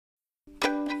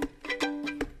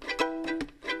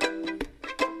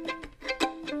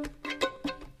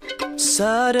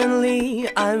Suddenly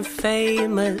I'm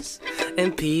famous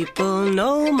and people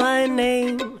know my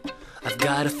name. I've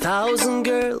got 1,000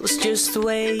 girls just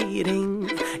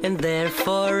waiting, and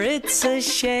therefore it's a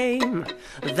shame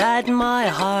that my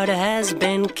heart has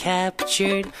been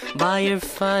captured by your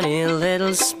funny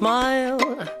little smile.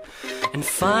 And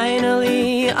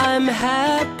finally I'm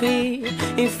happy,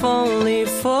 if only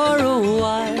for a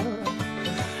while.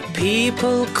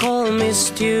 People call me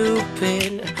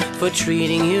stupid for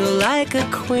treating you like a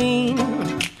queen,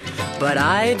 but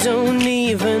I don't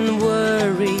even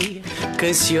worry,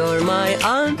 'cause you're my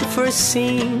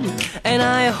unforeseen. And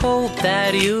I hope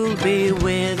that you'll be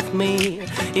with me,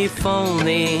 if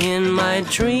only in my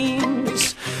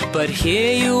dreams. But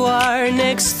here you are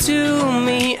next to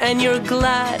me, and you're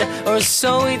glad, or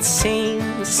so it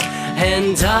seems.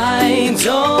 And I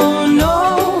don't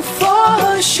know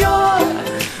for sure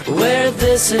where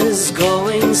this is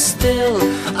going still.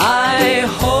 I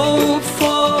hope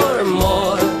for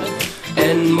more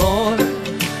and more,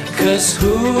 'cause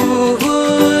who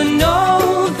would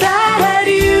know that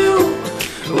you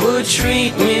would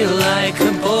treat me like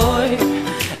a boy,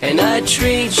 and I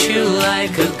treat you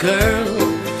like a girl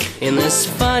in this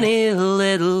funny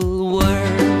little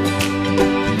world.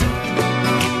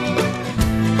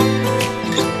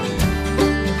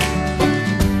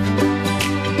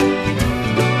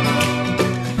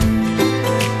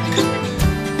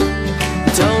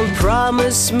 Don't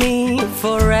promise me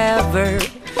forever,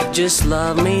 just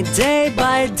love me day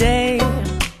by day.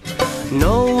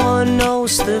 No one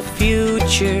knows the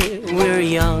future, we're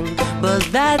young, but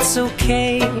that's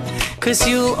okay, 'cause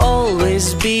you'll always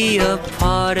be a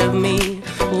part of me,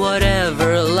 whatever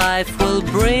life will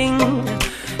bring.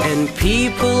 And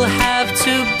people have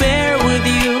to bear with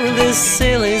you this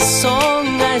silly song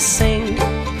I sing.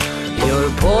 Your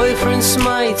boyfriends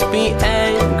might be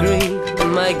angry,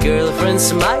 my girlfriends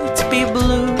might be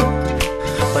blue,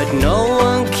 but no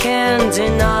one can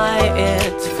deny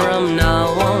it. From now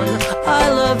on, I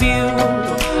love you,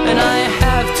 and I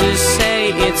have to say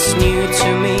it's new to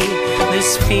me,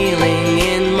 this feeling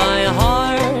in my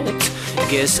heart.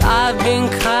 Guess I've been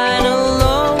kinda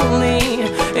lonely,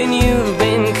 and you've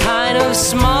been kind of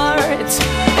smart.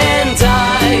 And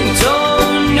I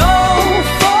don't know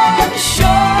for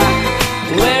sure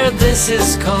where this is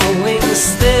going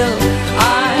still.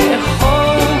 I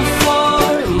hope for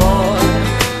more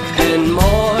and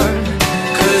more,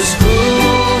 'cause who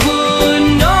would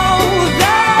know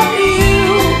that you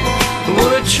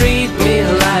would treat me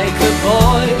like a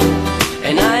boy,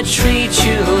 and I treat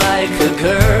you like a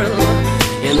girl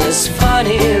in this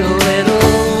funny little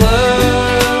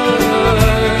world.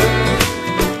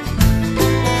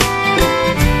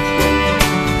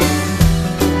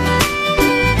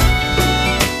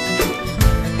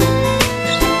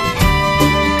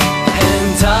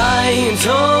 And I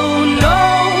don't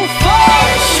know for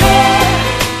sure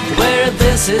where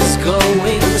this is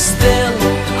going still.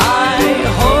 I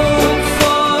hope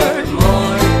for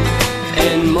more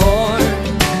and more,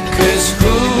 'cause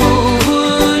who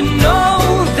would know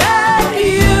that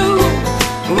you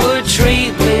would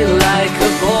treat me like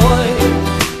a boy,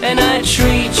 and I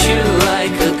treat you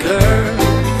like a girl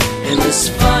in this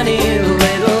funny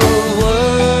little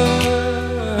world,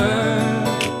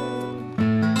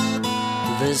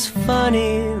 this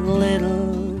funny little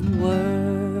world.